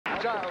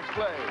Child's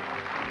Play,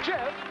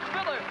 Jeff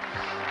Phillips.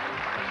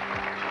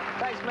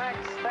 Thanks, Max.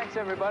 Thanks,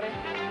 everybody.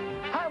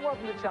 Hi,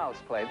 welcome to Child's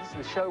Play. This is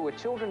the show where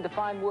children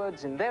define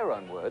words in their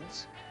own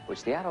words,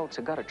 which the adults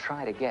have got to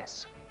try to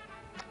guess.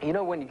 You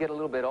know, when you get a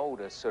little bit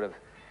older, sort of,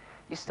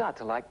 you start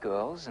to like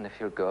girls, and if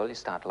you're a girl, you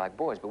start to like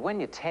boys. But when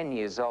you're 10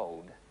 years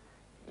old,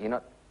 you're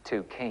not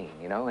too keen,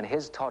 you know? And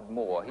here's Todd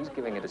Moore. He's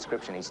giving a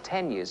description. He's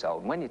 10 years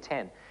old. And when you're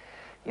 10,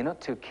 you're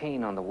not too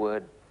keen on the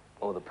word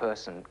or the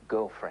person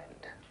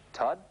girlfriend.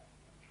 Todd?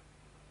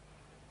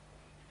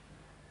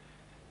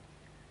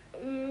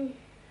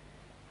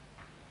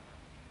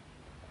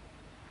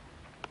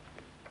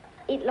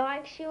 It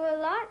likes you a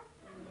lot,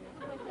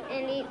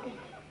 and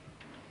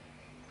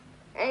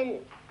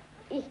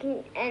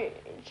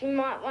she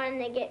might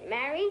want to get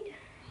married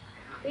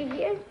with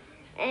you,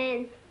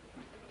 and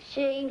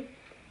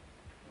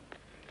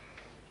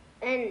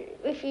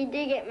if you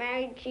do get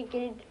married, she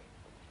can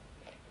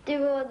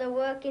do all the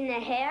work in the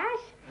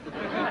house,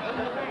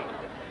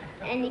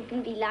 and you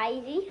can be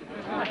lazy.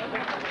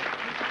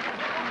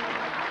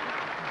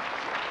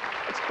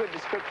 That's a good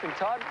description,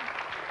 Todd.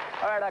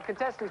 All right, our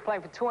contestant is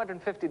playing for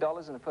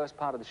 $250 in the first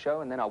part of the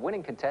show, and then our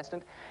winning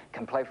contestant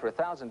can play for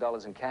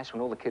 $1,000 in cash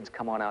when all the kids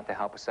come on out to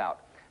help us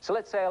out. So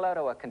let's say hello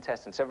to our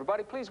contestants.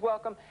 Everybody, please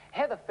welcome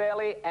Heather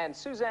Fairley and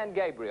Suzanne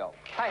Gabriel.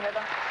 Hi, Heather.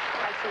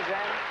 Hi,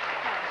 Suzanne.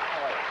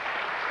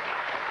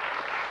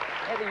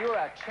 How are you? Heather, you're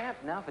our champ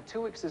now for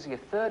 2 weeks. This is your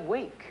third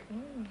week.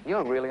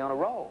 You're really on a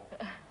roll.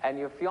 And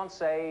your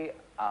fiancé,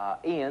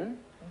 Ian,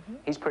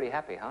 he's pretty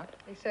happy, huh?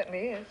 He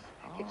certainly is.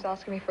 He keeps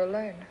asking me for a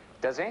loan.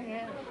 Does he?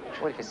 Yeah.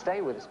 Well, if you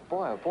stay with this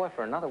boy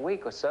for another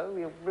week or so,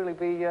 you'll really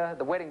be,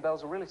 the wedding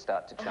bells will really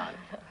start to chime.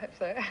 I hope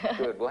so.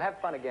 Good. We'll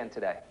have fun again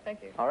today.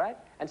 Thank you. All right?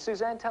 And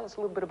Suzanne, tell us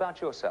a little bit about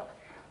yourself.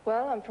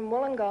 Well, I'm from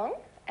Wollongong,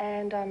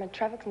 and I'm a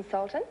travel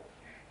consultant,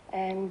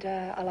 and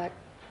I like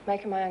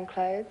making my own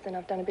clothes, and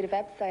I've done a bit of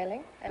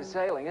abseiling.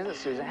 Abseiling, isn't it,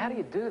 Suzanne? How do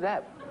you do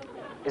that?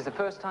 Is the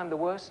first time the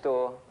worst,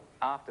 or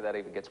after that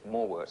even gets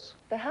more worse?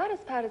 The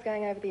hardest part is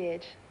going over the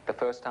edge. The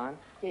first time?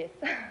 Yes.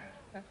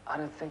 I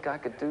don't think I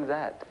could do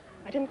that.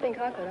 I didn't think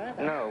I could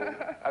either. No.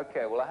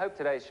 Okay, well, I hope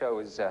today's show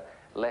is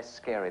less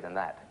scary than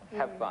that.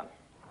 Have fun,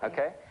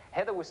 okay?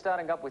 Heather, we're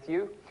starting up with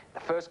you. The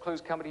first clue's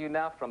coming to you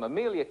now from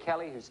Amelia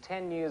Kelly, who's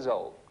 10 years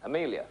old.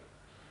 Amelia.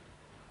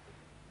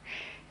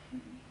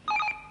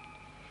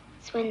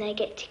 It's when they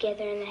get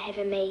together and they have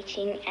a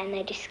meeting and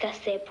they discuss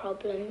their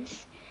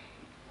problems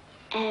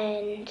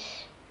and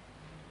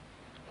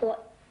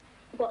what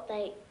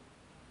they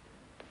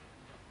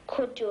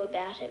could do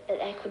about it, but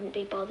they couldn't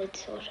be bothered,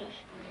 sort of.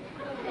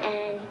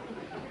 And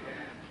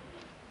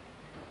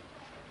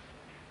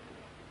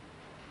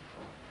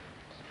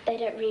they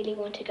don't really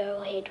want to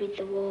go ahead with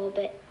the war,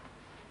 but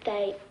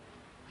they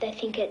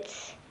think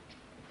it's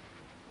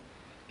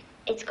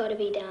got to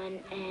be done,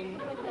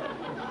 and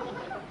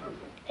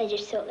they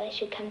just thought they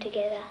should come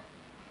together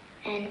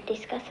and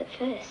discuss it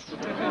first.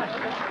 Good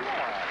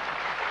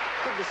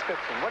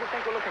description. What do you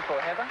think we're looking for,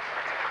 Heather?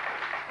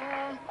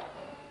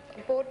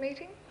 A board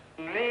meeting?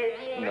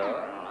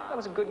 No. That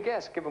was a good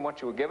guess, given what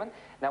you were given.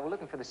 Now, we're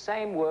looking for the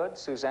same word,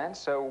 Suzanne,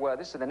 so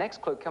this is the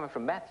next clue coming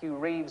from Matthew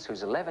Reeves,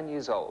 who's 11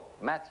 years old.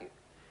 Matthew.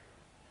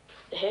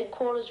 The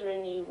headquarters are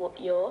in New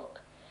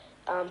York.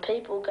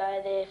 People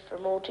go there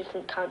from all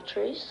different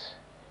countries.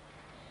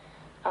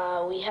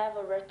 We have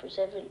a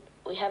representative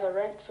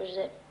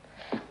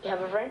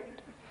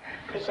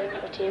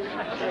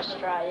from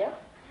Australia.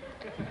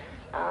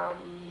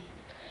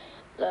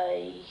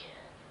 They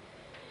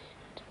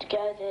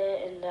go there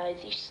and they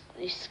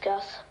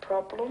discuss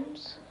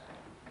problems,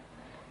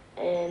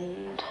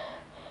 and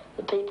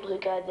the people who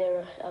go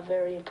there are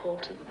very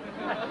important.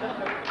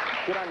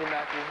 Good on you,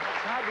 Matthew.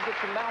 It's hard to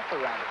get your mouth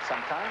around it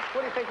sometimes.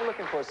 What do you think we're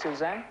looking for,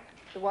 Suzanne?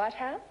 The White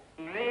House?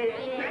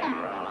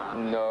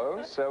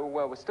 No. So,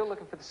 we're still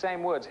looking for the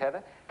same words,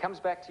 Heather. Comes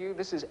back to you.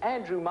 This is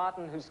Andrew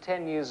Martin, who's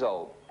 10 years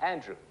old.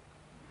 Andrew.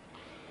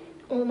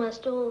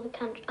 Almost all of the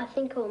countries, I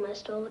think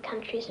almost all the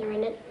countries are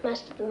in it.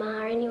 Most of them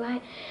are anyway.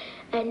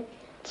 And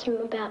it's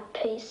about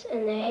peace,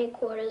 and their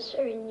headquarters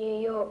are in New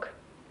York.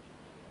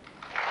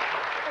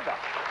 Heather.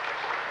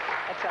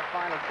 That's our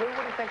final clue.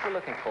 What do you think we're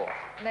looking for?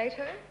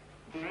 NATO?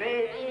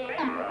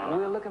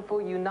 We're looking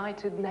for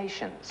United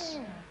Nations.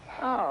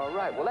 All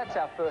right, well, that's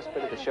our first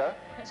bit of the show.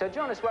 So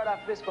join us right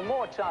after this for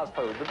more Child's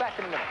Play. We'll be back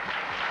in a minute.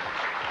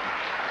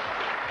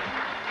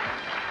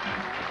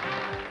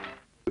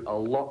 A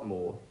lot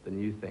more than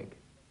you think.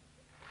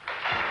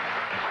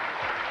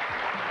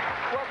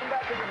 Welcome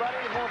back, everybody,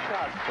 to more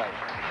Child's Play.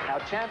 Our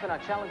champ and our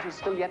challenge is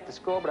still yet to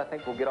score, but I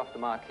think we'll get off the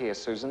mark here.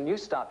 Susan, you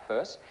start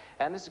first.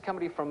 And this is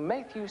coming to you from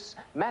Matthew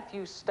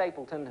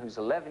Stapleton, who's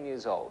 11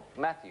 years old.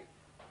 Matthew.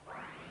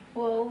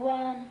 Well,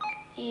 one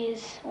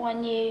is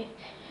when you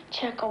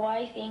chuck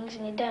away things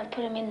and you don't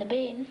put them in the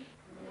bin.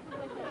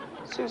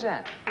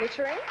 Suzanne.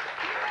 Littering?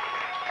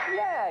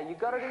 Yeah, you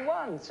got it in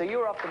one, so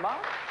you're off the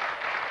mark.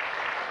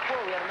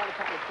 Paul, we had another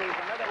couple of clues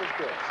on that. That was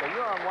good. So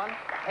you're on one.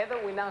 Heather,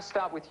 we now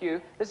start with you.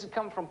 This has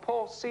come from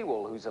Paul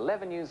Sewell, who's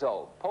 11 years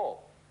old.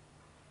 Paul.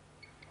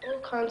 All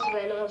kinds of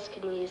animals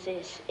can use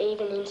this,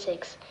 even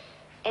insects.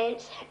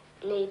 Ants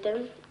need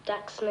them,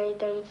 ducks need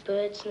them,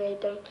 birds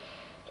need them,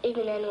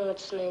 even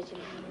animals need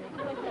them.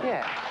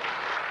 Yeah.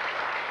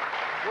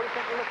 What do you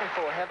think we're looking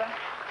for, Heather?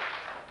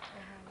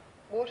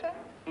 Water?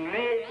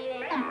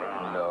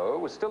 No,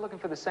 we're still looking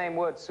for the same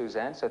word,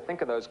 Suzanne, so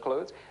think of those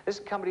clues. This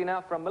is coming to you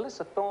now from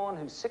Melissa Thorne,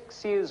 who's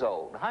 6 years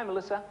old. Hi,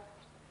 Melissa.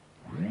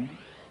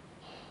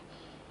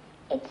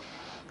 It's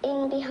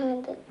in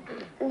behind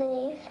the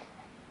leaves.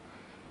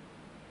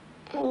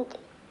 And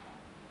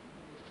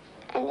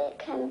it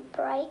can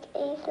break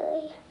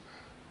easily,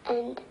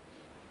 and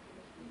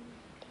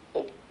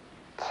it's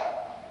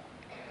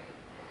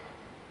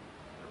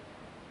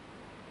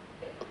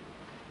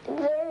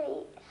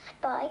very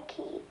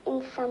spiky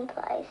in some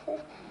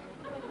places,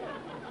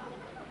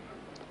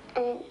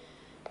 and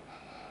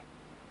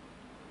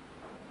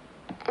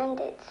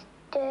it's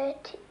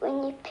dirty.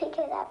 When you pick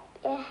it up,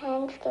 your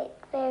hands get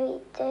very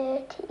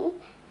dirty.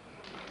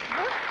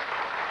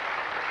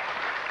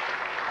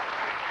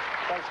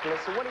 Thanks,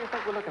 Melissa. What do you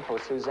think we're looking for,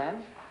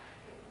 Suzanne?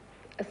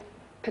 A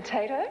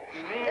potato?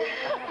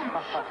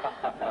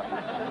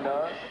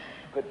 No,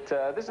 but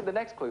this is the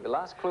next clue. The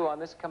last clue on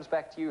this comes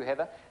back to you,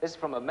 Heather. This is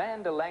from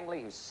Amanda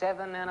Langley, who's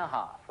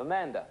 7½.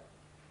 Amanda.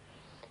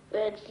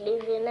 Birds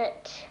live in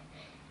it,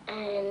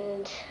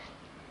 and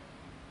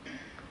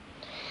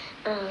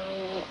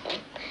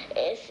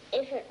if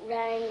it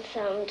rains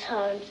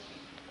sometimes,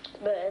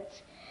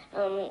 birds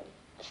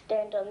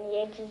stand on the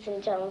edges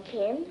and jump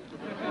in.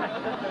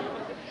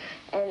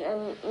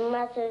 And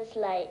mother birds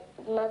lay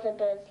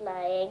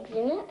eggs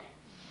in it,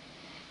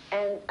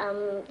 and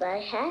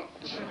they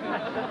hatch.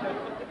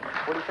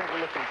 What do you think we're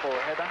looking for,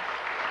 Heather?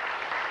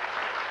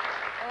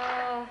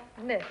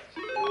 Nest.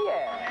 Yeah.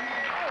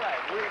 All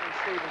right, we're in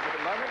Stevens at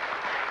the moment.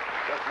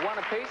 Got one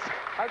apiece.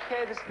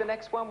 Okay, this is the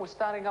next one. We're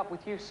starting up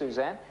with you,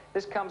 Suzanne.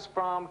 This comes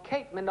from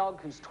Kate Minogue,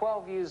 who's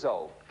 12 years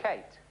old.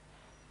 Kate.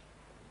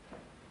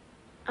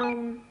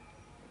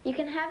 You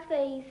can have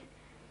these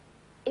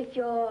if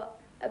you're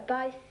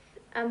both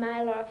a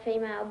male or a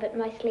female, but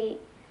mostly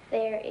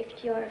they're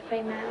if you're a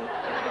female.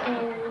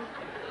 And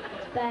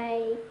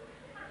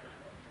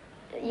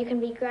you can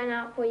be grown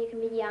up or you can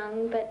be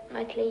young, but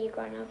mostly you're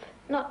grown up.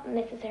 Not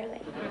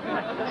necessarily.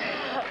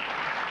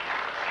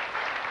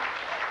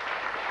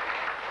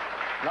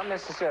 Not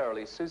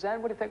necessarily.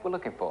 Suzanne, what do you think we're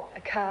looking for?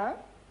 A car?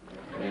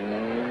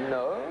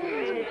 No.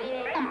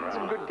 It's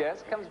a good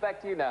guess. Comes back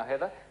to you now,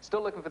 Heather.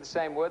 Still looking for the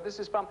same word. This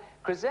is from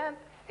his Aunt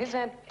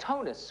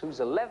Tonus, who's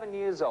 11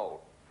 years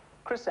old.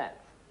 Chrysanth.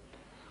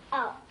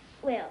 Oh,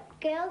 well,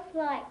 girls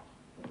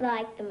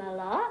like them a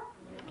lot,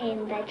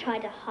 and they try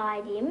to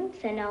hide him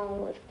so no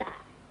one will start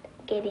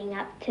getting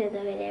up to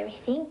them and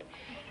everything.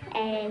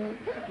 And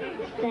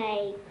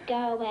they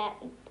go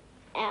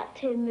out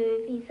to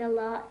movies a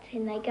lot,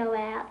 and they go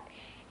out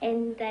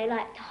and they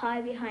like to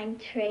hide behind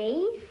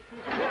trees.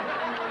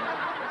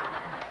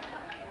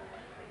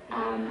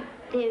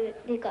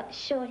 They've got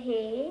short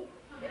hair,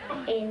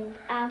 and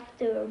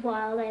after a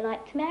while they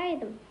like to marry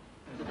them.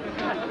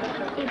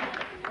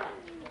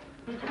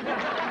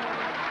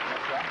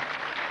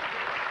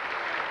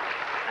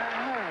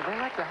 They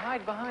like to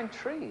hide behind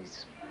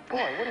trees. Boy,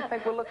 what do you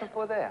think we're looking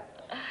for there?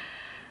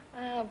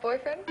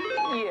 Boyfriend?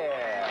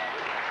 Yeah.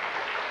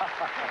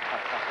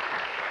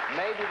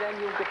 Maybe then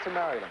you'll get to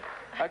marry them.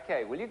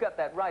 Okay, well, you got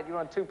that right. You're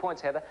on 2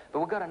 points, Heather. But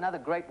we've got another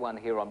great one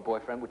here on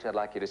Boyfriend, which I'd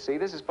like you to see.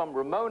 This is from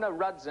Ramona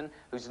Rudson,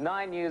 who's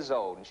 9 years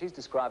old, and she's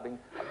describing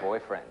a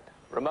boyfriend.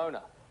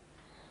 Ramona.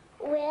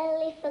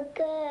 Well, if a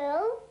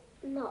girl,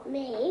 not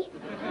me.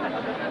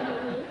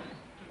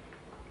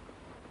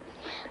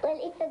 Well,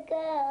 if a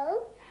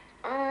girl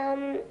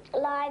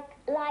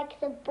likes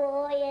a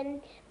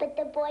boy, but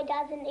the boy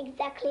doesn't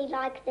exactly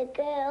like the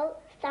girl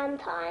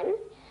sometimes,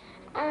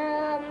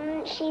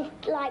 she's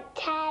like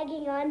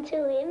tagging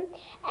onto him,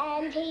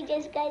 and he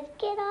just goes,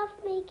 "Get off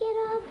me, get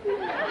off me."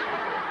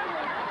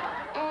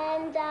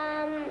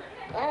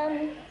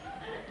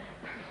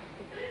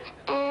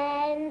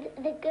 And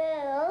the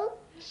girl,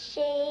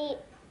 she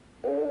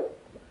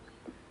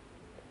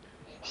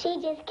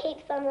just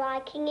keeps on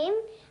liking him,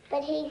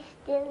 but he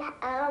still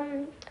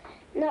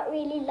not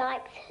really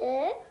likes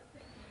her.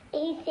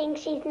 He thinks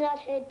she's not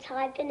her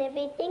type and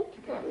everything.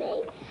 It's not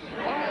me.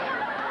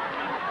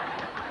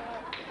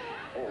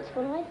 That's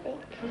what I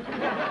think. Boy,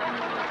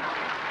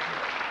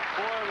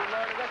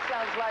 Ramona, that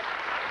sounds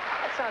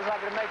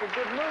like it'll make a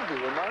good movie,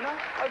 Ramona.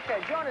 Okay,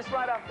 join us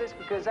right after this,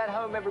 because at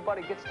home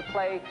everybody gets to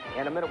play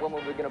in a minute when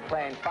we're going to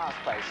play in Fast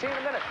Play. See you in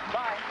a minute.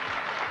 Bye.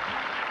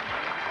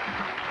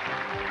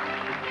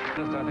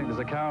 Just don't think there's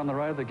a car on the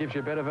road that gives you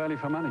a better value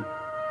for money.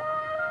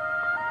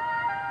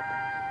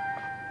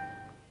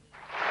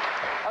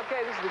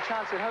 Okay, this is the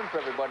chance at home for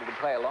everybody to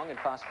play along in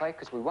Fast Play,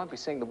 because we won't be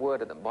seeing the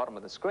word at the bottom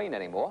of the screen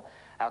anymore.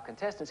 Our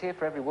contestants here,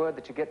 for every word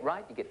that you get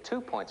right, you get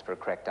 2 points for a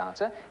correct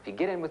answer. If you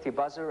get in with your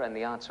buzzer and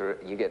the answer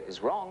you get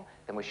is wrong,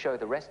 then we show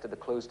the rest of the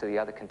clues to the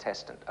other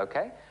contestant,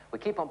 okay? We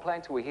keep on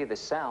playing till we hear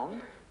this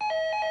sound.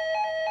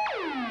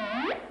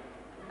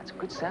 That's a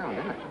good sound,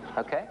 isn't it?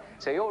 Okay,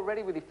 so you're all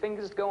ready with your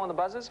fingers to go on the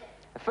buzzers?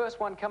 The first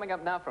one coming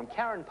up now from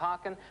Karen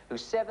Parkin,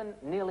 who's 7,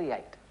 nearly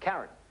 8.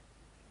 Karen.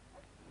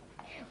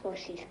 Well,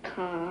 she's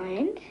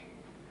kind,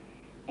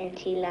 and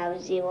she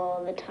loves you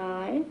all the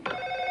time.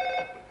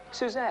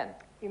 Suzanne.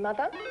 Your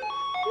mother?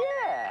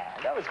 Yeah,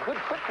 that was a good,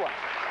 quick one.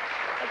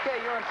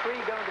 Okay, you're on 3,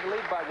 going to the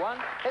lead by 1.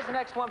 Here's the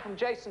next one from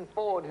Jason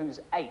Ford, who's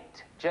 8.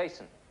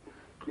 Jason.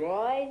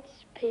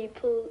 Guides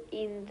people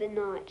in the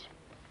night.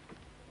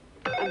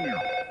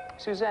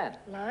 Suzanne.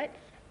 Lights?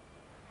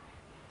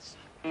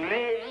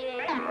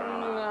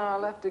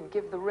 I'll have to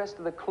give the rest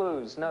of the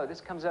clues. No,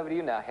 this comes over to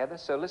you now, Heather,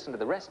 so listen to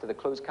the rest of the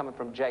clues coming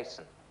from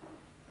Jason.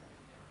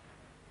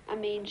 I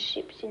mean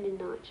ships in the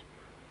night.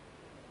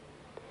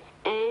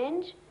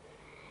 And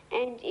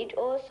it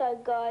also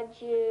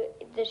guides you,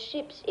 the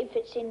ships, if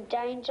it's in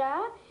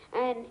danger,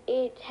 and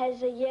it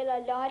has a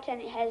yellow light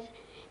and it has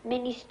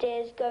many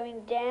stairs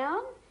going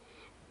down,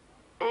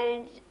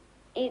 and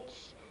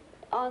it's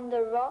on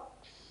the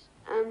rocks,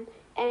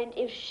 and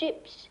if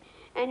ships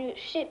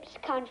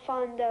can't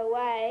find their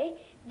way,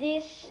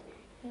 this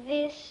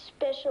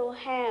special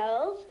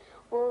house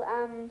will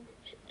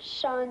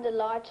shine the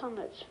light on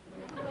it.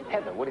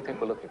 Heather, what do you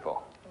think we're looking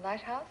for?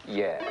 Lighthouse?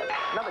 Yeah.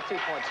 Another 2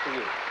 points for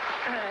you.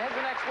 Here's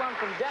the next one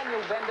from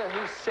Daniel Bender,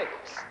 who's 6.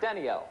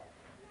 Danielle.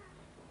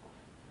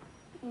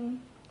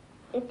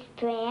 It's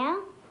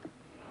brown.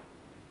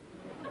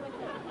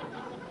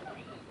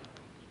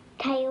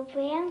 Tail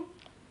brown.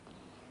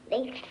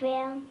 Legs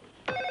brown.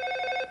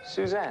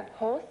 Suzanne.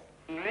 Horse?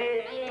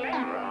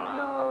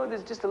 No,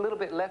 there's just a little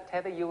bit left,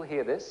 Heather. You'll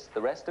hear this.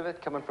 The rest of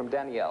it coming from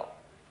Danielle.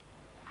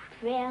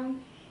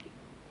 Brown.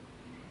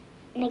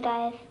 And it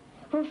goes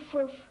woof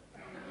woof.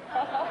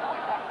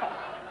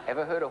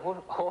 Ever heard a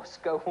horse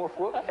go woof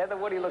woof? Heather,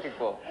 what are you looking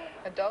for?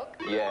 A dog?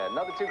 Yeah,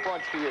 another 2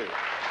 points for you.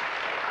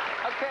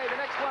 Okay, the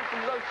next one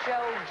from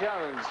Rochelle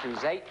Jones,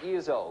 who's 8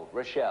 years old.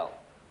 Rochelle.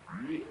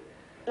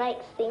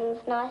 Makes things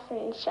nice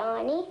and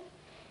shiny,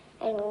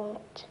 and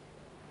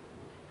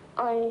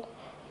on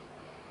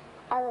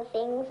other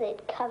things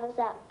it covers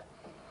up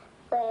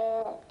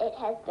where it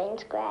has been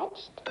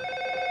scratched.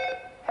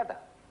 Heather.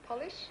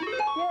 Polish?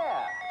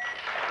 Yeah.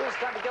 It's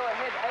time to go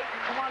ahead. 8.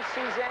 Come on,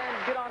 Suzanne.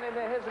 Get on in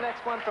there. Here's the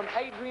next one from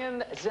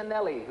Adrian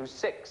Zanelli, who's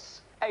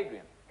 6.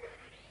 Adrian.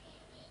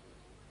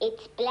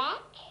 It's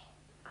black.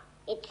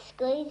 It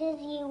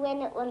squeezes you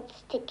when it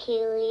wants to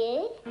kill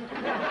you.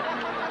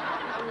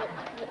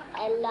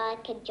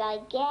 Like a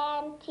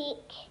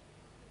gigantic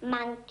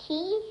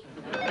monkey.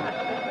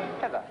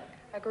 Heather.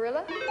 A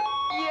gorilla?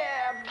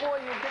 Yeah, boy,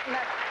 you're getting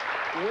that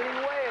winning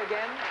way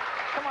again.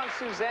 Come on,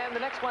 Suzanne. The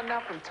next one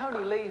now from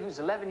Tony Lee, who's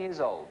 11 years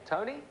old.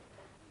 Tony?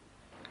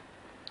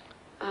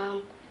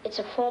 It's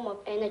a form of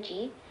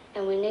energy,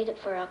 and we need it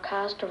for our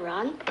cars to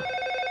run.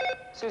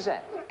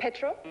 Suzanne?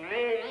 Petrol?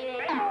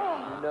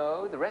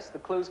 No, the rest of the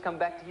clues come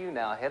back to you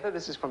now, Heather.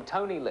 This is from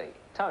Tony Lee.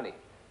 Tony?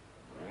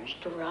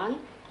 To run.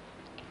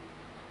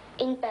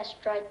 In Bass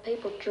Strait,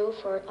 people drill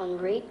for it on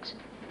rigs.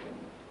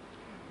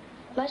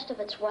 Most of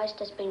its waste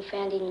has been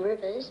found in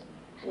rivers,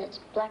 and it's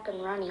black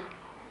and runny.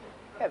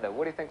 Heather,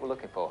 what do you think we're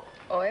looking for?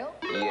 Oil?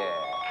 Yeah.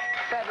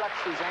 Bad luck,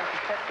 Suzanne,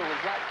 because petrol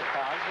was right for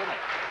cars, wasn't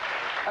it?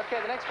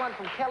 Okay, the next one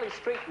from Kelly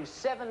Street, who's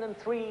 7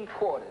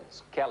 3/4.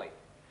 Kelly.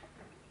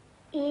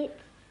 It's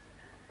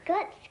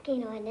got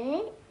skin on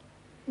it.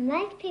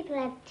 Most people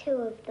have 2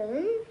 of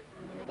them.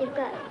 They've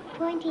got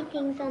pointy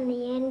things on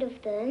the end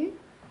of them.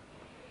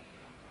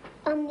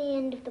 On the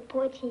end of the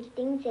pointy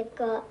things, they've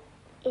got,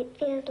 it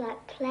feels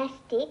like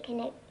plastic,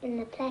 and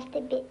the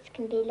plastic bits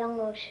can be long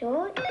or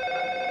short.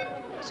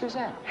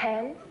 Suzanne.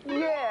 Hands?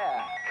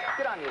 Yeah.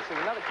 Good on you,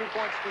 Suzanne. Another 2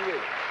 points for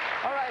you.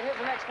 All right, here's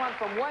the next one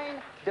from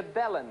Wayne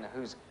DeBellin,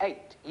 who's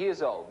 8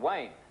 years old.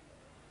 Wayne.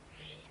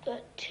 It's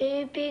got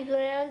 2 big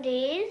round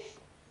ears,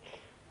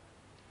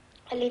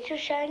 a little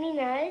shiny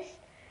nose,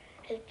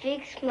 a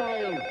big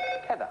smile.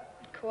 Heather.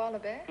 Koala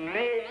bear?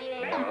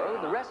 No,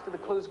 the rest of the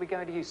clues we're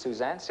going to use,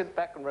 Suzanne. Sit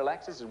back and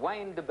relax. This is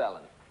Wayne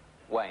DeBellin.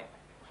 Wayne.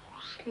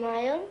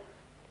 Smile.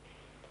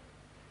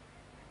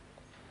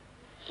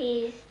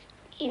 His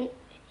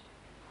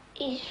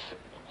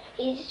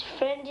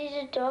friend is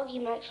a dog. He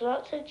makes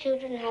lots of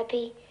children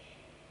happy.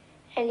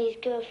 And his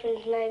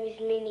girlfriend's name is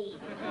Minnie.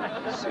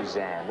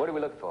 Suzanne, what are we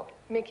looking for?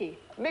 Mickey.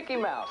 Mickey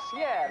Mouse.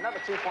 Yeah, another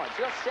 2 points.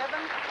 You're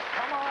 7.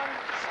 Come on.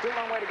 Still a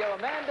long way to go.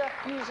 Amanda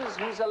Fuses,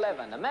 who's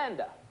 11.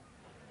 Amanda.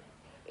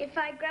 If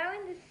I grow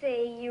in the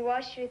sea, you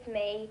wash with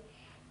me.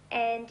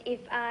 And if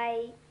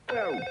I...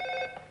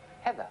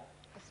 Heather.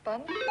 A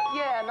sponge?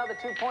 Yeah, another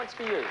 2 points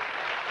for you.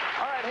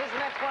 All right, here's the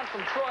next one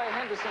from Troy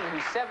Henderson,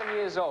 who's 7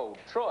 years old.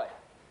 Troy.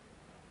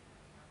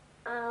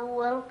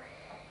 Well,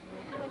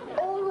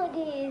 all it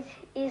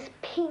is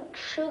pink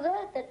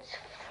sugar that's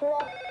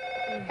floppy.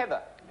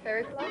 Heather.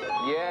 Fairy floss?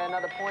 Yeah,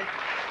 another point.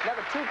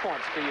 Another 2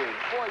 points for you.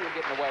 Boy, you're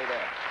getting away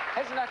there.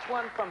 Here's the next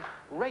one from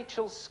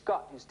Rachel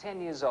Scott, who's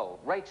 10 years old.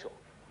 Rachel.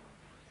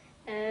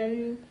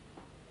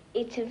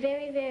 It's a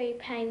very, very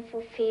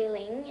painful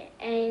feeling,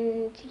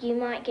 and you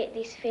might get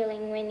this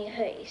feeling when you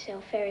hurt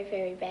yourself very,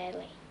 very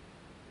badly.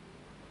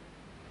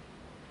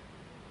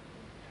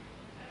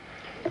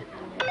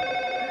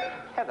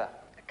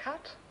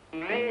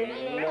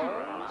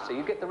 answer.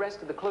 You get the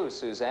rest of the clues,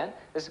 Suzanne.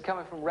 This is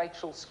coming from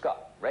Rachel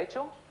Scott.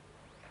 Rachel?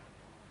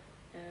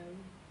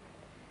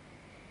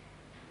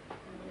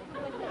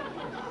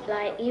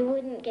 Like, you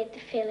wouldn't get the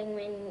feeling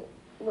when,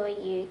 well,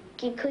 you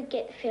could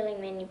get the feeling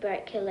when you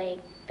broke your leg,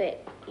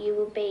 but you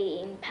will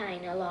be in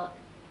pain a lot.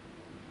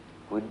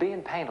 We'd be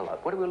in pain a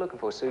lot. What are we looking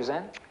for,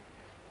 Suzanne?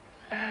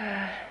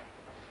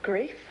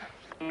 Grief.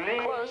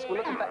 Close. We're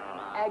looking for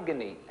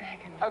agony.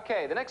 Agony.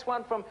 Okay, the next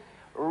one from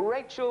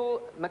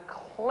Rachel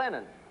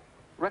McLennan.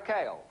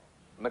 Raquel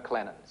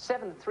McLennan.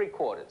 7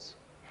 3/4.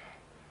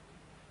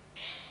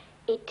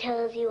 It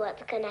tells you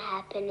what's going to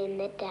happen in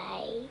the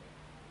day,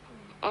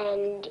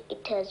 and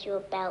it tells you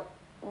about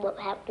what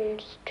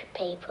happens to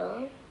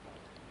people.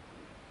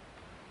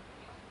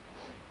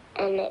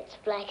 And it's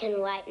black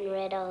and white and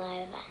red all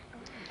over.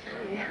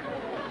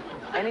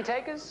 Any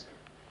takers?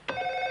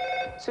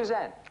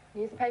 Suzanne?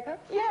 Newspaper.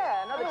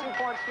 Yeah, another 2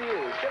 points for you.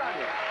 Good on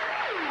you.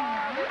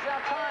 Oh, there's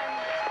our time.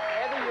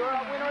 Heather, you're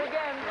our winner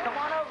again. Come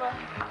on over.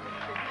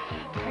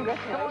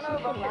 Congratulations.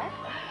 Come on over.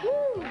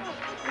 Woo!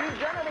 You've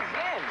done it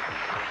again.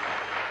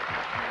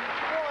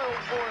 Boy, oh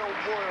boy, oh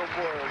boy, oh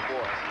boy, oh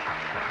boy.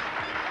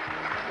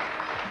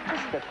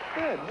 This is the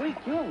 3rd week.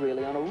 You're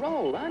really on a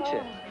roll, aren't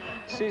you?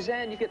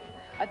 Suzanne, you get...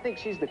 I think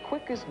she's the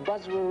quickest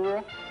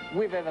buzzer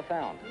we've ever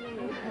found.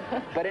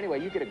 But anyway,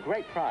 you get a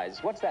great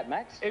prize. What's that,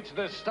 Max? It's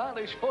the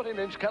stylish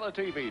 14-inch color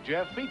TV,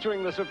 Jeff,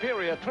 featuring the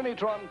superior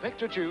Trinitron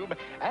picture tube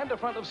and a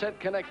front-of-set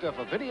connector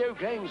for video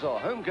games or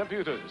home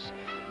computers.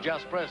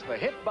 Just press the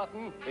hit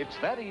button, it's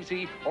that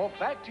easy, or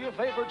back to your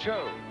favorite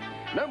show.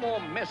 No more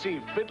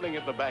messy fiddling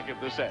at the back of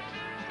the set.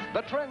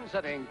 The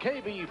trend-setting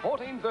KB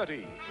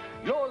 1430.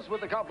 Yours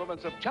with the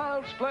compliments of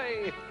Child's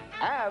Play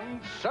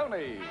and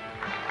Sony.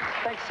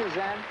 Thanks,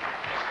 Suzanne.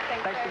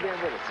 Thanks for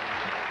being with us.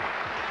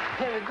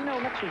 Heather, do you know how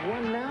much you've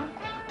won now?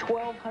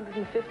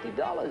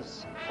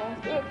 $1,250.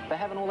 Sounds good. For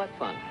having all that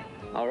fun.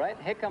 All right,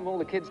 here come all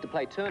the kids to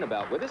play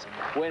turnabout with us,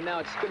 where now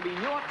it's going to be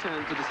your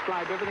turn to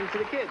describe everything to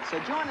the kids. So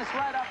join us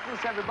right after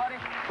this, everybody,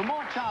 for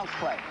more Child's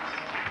Play.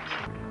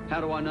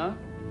 How do I know?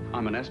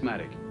 I'm an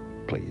asthmatic.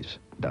 Please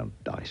don't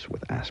dice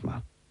with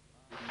asthma.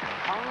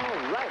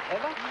 All right,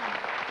 Heather.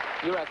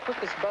 You're our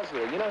quickest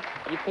buzzer. You know,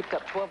 you picked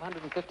up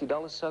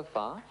 $1,250 so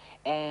far,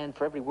 and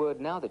for every word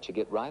now that you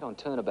get right on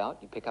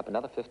turnabout, you pick up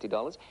another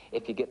 $50.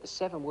 If you get the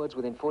 7 words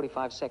within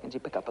 45 seconds, you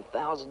pick up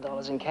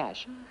 $1,000 in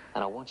cash.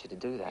 And I want you to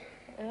do that.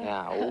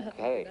 Yeah,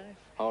 okay. Nice.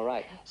 All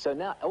right. So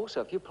now,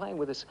 also, if you're playing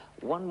with us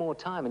one more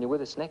time and you're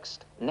with us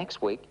next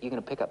week, you're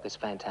going to pick up this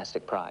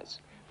fantastic prize.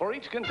 For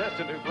each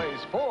contestant who plays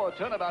 4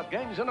 turnabout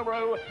games in a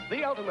row,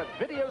 the ultimate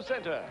video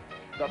center.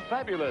 The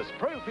fabulous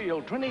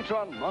ProField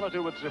Trinitron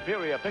monitor with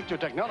superior picture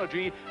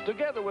technology,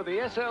 together with the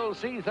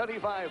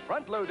SLC35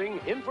 front-loading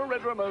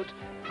infrared remote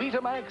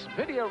Betamax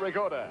video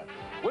recorder,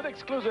 with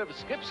exclusive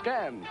skip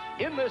scan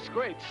in this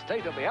great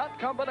state-of-the-art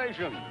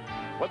combination,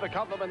 with the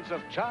compliments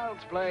of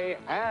Child's Play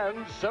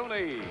and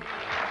Sony.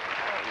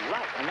 All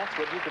right, and that's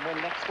what you can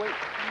win next week.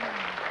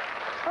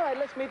 All right,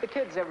 let's meet the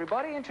kids,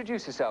 everybody.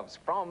 Introduce yourselves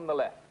from the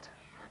left.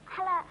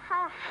 Hello,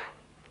 hi.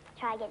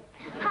 Try again.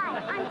 Hi,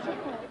 I'm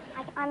Tiffany.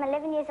 I'm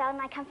 11 years old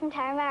and I come from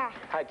Taramara.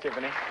 Hi,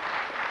 Tiffany.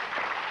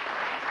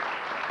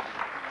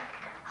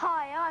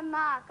 Hi, I'm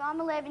Mark. I'm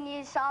 11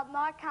 years old and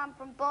I come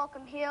from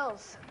Balcombe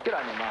Hills. Good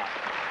on you, Mark.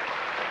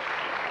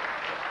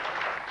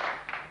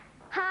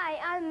 Hi,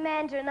 I'm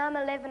Amanda and I'm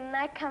 11 and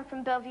I come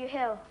from Bellevue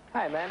Hill.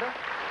 Hi, Amanda.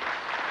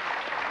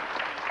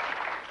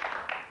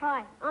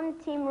 Hi, I'm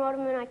Tim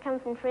Rodham and I come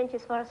from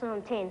French's Forest and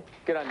I'm 10.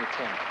 Good on you,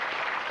 Tim.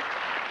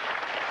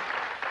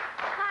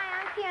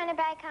 Fiona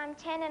Baker, I'm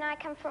 10 and I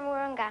come from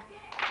Wurrunga.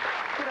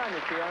 Good on you,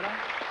 Fiona.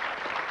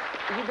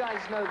 You guys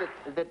know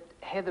that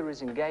Heather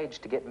is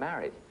engaged to get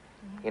married.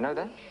 You know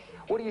that?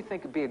 What do you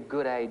think would be a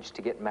good age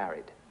to get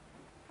married?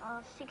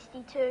 Oh,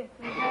 62.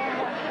 No,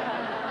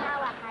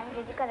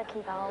 100. You've got to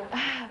keep old.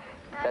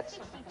 That's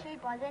 62,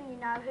 by then you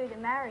know who to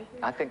marry.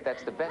 I think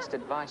that's the best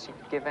advice you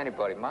could give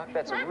anybody, Mark.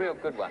 That's a real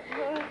good one.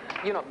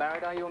 You're not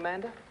married, are you,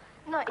 Amanda?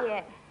 Not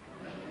yet.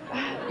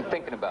 You're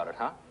thinking about it,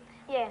 huh?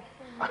 Yeah.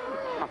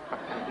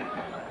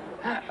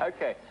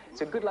 Okay,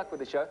 so good luck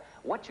with the show.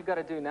 What you've got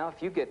to do now,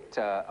 if you get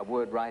a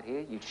word right here,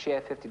 you share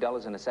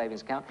 $50 in a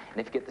savings account. And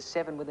if you get the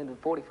 7 within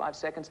 45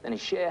 seconds, then you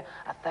share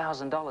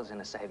 $1,000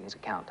 in a savings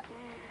account.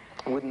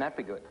 Wouldn't that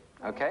be good?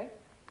 Okay?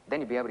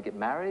 Then you'll be able to get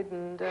married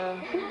and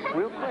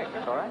real quick,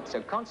 all right?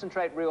 So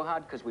concentrate real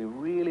hard because we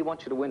really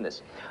want you to win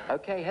this.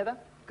 Okay, Heather,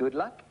 good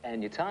luck,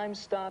 and your time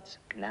starts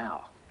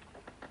now.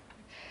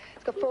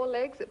 It's got 4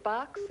 legs, it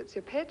barks, it's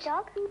your pet.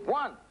 Dog?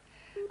 1.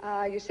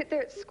 You sit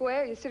there, it's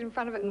square, you sit in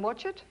front of it and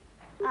watch it.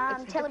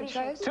 It's different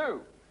Television. shows.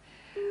 2.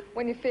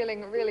 When you're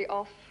feeling really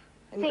off.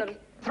 And you've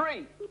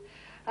 3.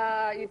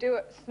 got you do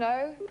it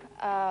snow.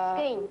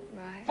 Skiing.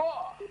 Right. 4.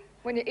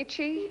 When you're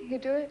itchy, you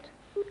do it.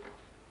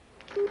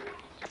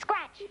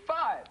 Scratch.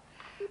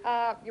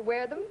 5. You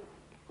wear them.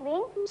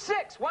 Ring.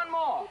 6. One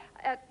more.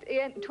 At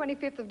the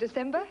 25th of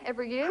December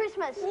every year.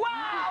 Christmas.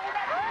 Wow!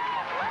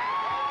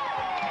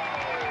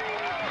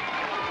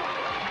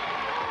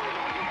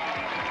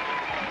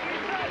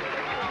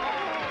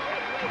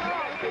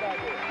 Good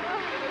idea.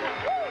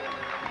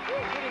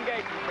 Good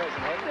engagement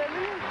present, wasn't it?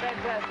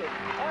 Fantastic.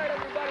 All right,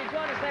 everybody,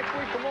 join us next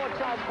week for more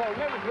Child's Play.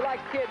 Remember, if you like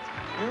kids,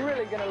 you're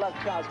really going to love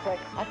Child's Play.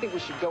 I think we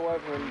should go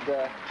over and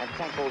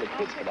thank all the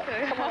kids for that.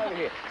 Come on over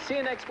here. See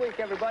you next week,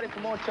 everybody, for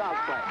more Child's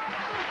Play.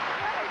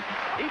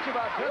 Each of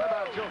our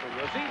Turnabout children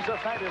receives a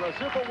fabulous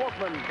Super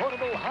Walkman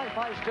portable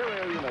hi-fi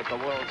stereo unit, the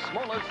world's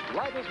smallest,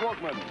 lightest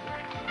Walkman.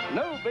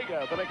 No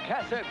bigger than a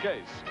cassette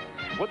case,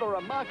 with a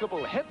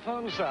remarkable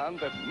headphone sound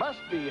that must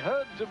be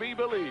heard to be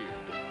believed.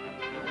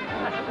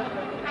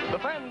 The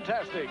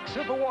fantastic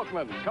Super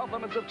Walkman,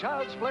 compliments of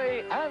Child's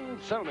Play and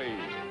Sony.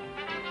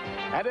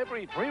 And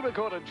every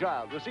pre-recorded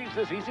child receives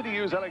this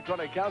easy-to-use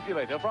electronic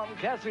calculator from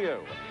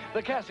Casio.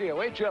 The Casio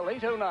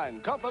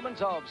HL809,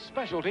 compliments of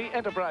Specialty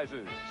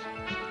Enterprises.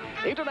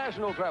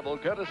 International travel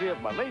courtesy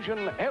of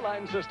Malaysian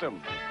Airline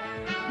System.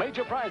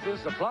 Major prizes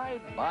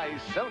supplied by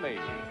Sony.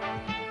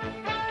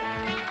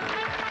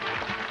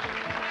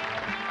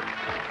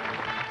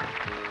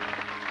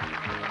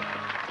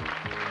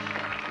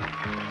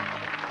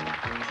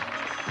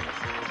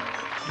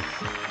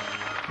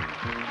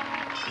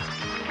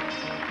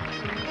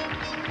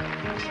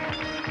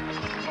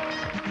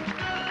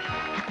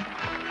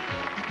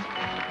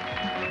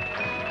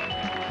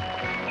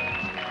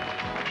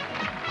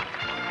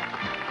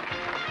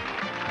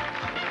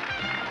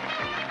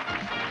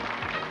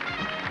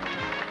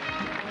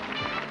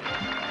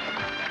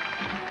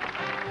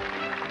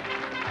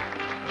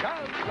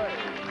 Child's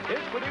Play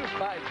is produced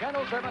by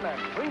Channel 7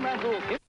 and Fremantle.